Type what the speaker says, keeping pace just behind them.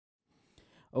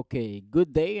Okay,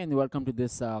 good day and welcome to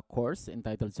this course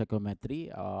entitled Psychometry,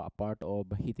 a part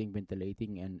of Heating,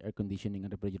 Ventilating, and Air Conditioning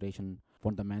and Refrigeration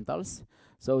Fundamentals.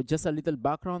 So just a little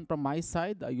background from my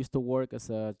side. I used to work as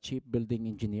a chief building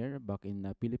engineer back in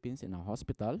the Philippines in a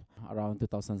hospital around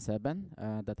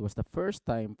 2007. That was the first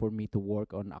time for me to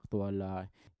work on actual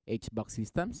HVAC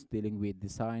systems, dealing with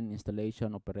design,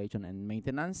 installation, operation, and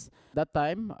maintenance. That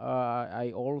time,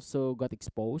 I also got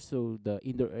exposed to the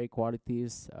indoor air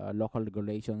qualities, local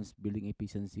regulations, building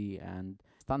efficiency, and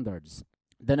standards.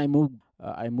 Then I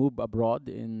moved abroad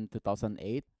in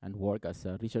 2008 and worked as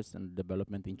a research and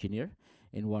development engineer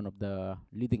in one of the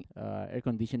leading air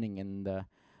conditioning and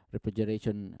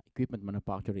refrigeration equipment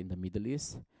manufacturer in the Middle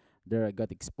East. There I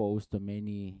got exposed to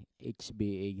many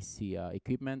HVAC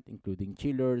equipment, including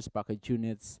chillers, package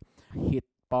units, heat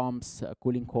pumps,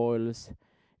 cooling coils,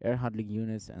 air handling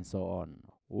units, and so on.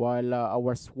 While I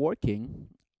was working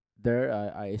there,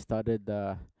 I studied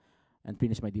and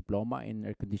finished my diploma in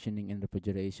air conditioning and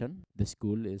refrigeration. The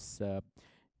school is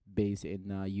based in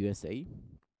USA.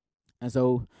 And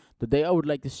so today I would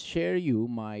like to share you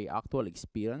my actual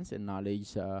experience and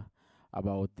knowledge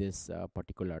about this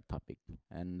particular topic.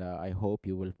 And I hope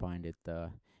you will find it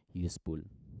useful.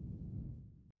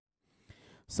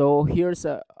 So here's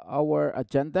our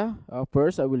agenda.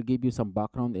 First, I will give you some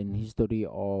background in history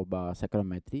of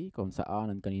psychrometry, kung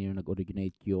saan and kanino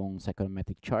nag-originate yung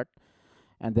psychrometric chart.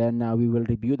 And then we will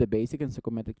review the basic and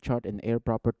psychometric chart and air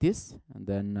properties. And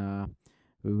then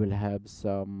we will have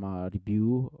some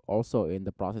review also in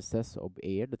the processes of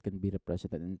air that can be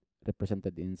represented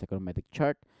in psychrometric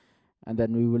chart. And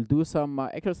then we will do some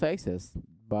exercises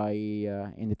by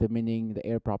in determining the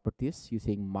air properties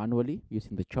manually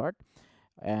using the chart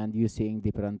and using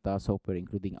different software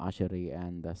including ASHRAE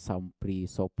and some free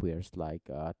softwares like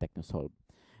Technosolve.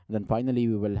 And then finally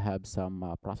we will have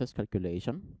some process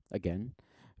calculation. Again,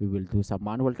 we will do some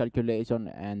manual calculation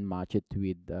and match it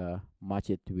with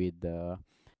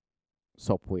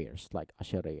softwares like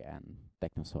ASHRAE and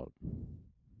Technosolve.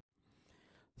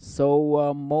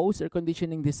 So most air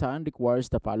conditioning design requires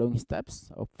the following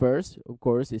steps. First, of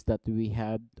course, is that we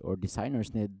have or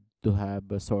designers need to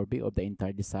have a survey of the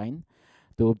entire design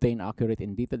to obtain accurate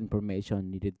and detailed information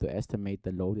needed to estimate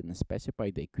the load and specify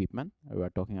the equipment. We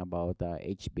are talking about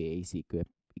HVAC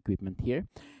equipment here.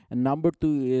 And number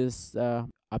two is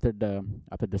after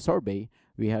the survey,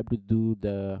 we have to do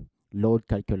the load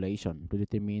calculation to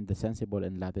determine the sensible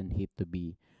and latent heat to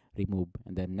be removed.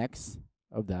 And then next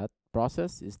of that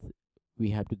process is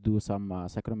we have to do some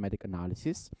psychrometric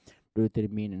analysis to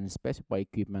determine and specify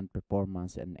equipment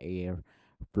performance and air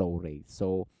flow rate.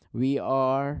 So we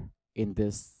are in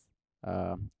this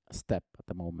step at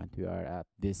the moment. We are at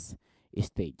this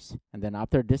stage. And then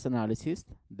after this analysis,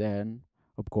 then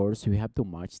of course we have to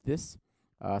match this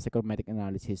psychrometric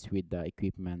analysis with the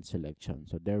equipment selection.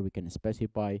 So there we can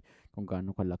specify kung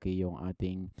gaano kalaki yung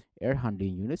ating air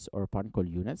handling units or fan coil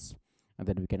units. And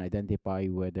then we can identify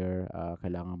whether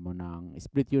kailangan mo ng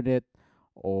split unit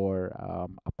or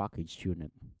a packaged unit.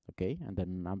 Okay, and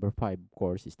then number 5, of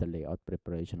course, is the layout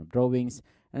preparation of drawings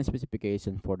and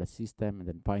specification for the system. And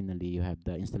then finally, you have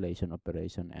the installation,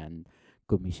 operation, and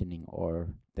commissioning or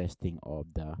testing of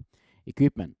the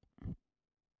equipment.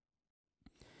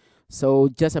 So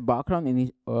just a background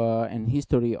and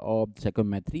history of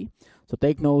psychometry. So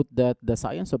take note that the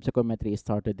science of psychometry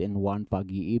started in one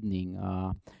foggy evening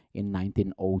in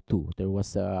 1902. There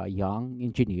was a young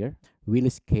engineer,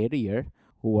 Willis Carrier,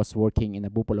 who was working in a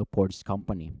Buffalo Forge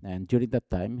company. And during that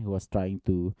time, he was trying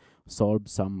to solve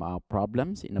some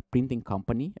problems in a printing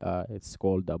company. It's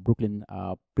called Brooklyn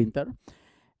Printer.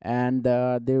 And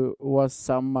there was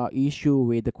some issue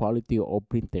with the quality of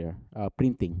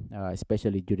printing,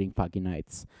 especially during foggy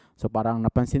nights. So parang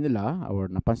napansin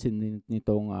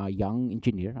nitong young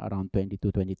engineer, around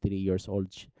 22, 23 years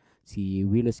old, si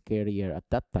Willis Carrier at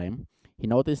that time. He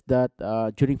noticed that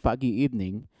during foggy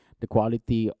evening, the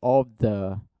quality of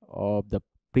the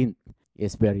print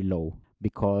is very low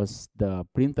because the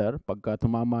printer, pagka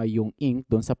tumama yung ink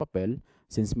doon sa papel,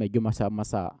 since medyo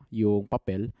masa-masa yung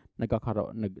papel,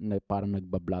 parang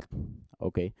nagbablot.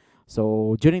 Okay?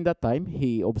 So, during that time,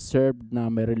 he observed na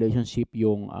may relationship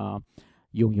yung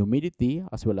humidity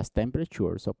as well as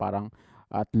temperature. So, parang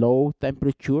at low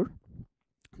temperature,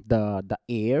 the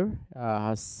air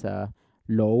has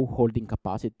low holding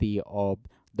capacity of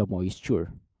the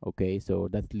moisture. Okay? So,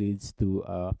 that leads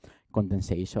to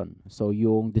condensation. So,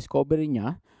 yung discovery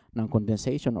niya ng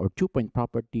condensation or dew-point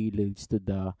property leads to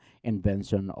the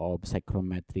invention of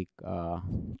psychrometric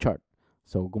chart.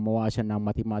 So gumawa siya ng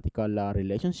mathematical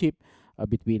relationship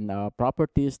between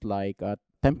properties like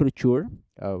temperature,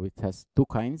 which has two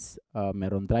kinds,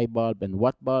 meron dry bulb and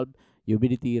wet bulb,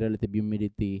 humidity, relative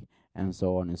humidity, and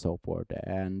so on and so forth.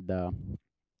 And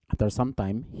after some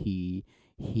time, he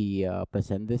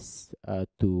presented this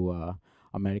to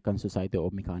American Society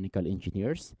of Mechanical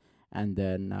Engineers, and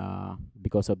then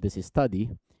because of this study,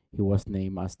 he was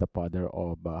named as the father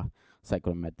of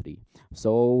psychrometry.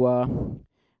 So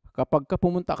kapag ka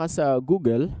pumunta ka sa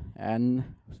Google and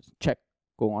check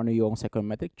kung ano yung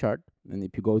psychrometric chart, and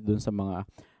if you go dun sa mga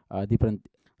different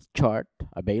chart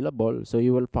available, so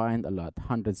you will find a lot,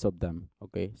 hundreds of them.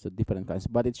 Okay, so different kinds,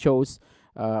 but it shows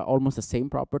almost the same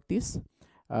properties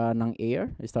ng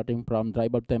air, starting from dry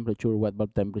bulb temperature, wet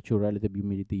bulb temperature, relative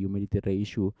humidity, humidity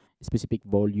ratio, specific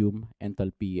volume,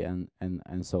 enthalpy, and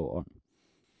so on.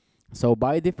 So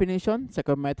by definition,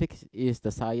 psychometrics is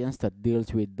the science that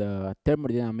deals with the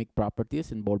thermodynamic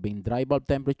properties involving dry bulb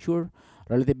temperature,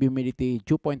 relative humidity,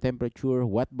 dew point temperature,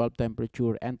 wet bulb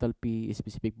temperature, enthalpy,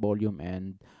 specific volume,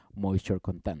 and moisture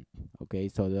content. Okay,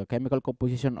 so the chemical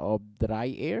composition of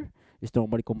dry air is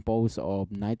normally composed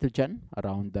of nitrogen,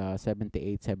 around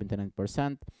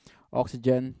 78-79%,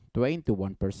 oxygen,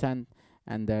 21%,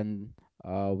 and then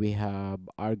we have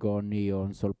argon,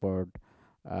 neon, sulfur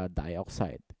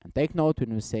dioxide. And take note,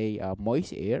 when we say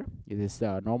moist air, it is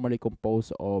normally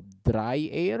composed of dry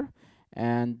air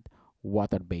and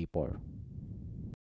water vapor.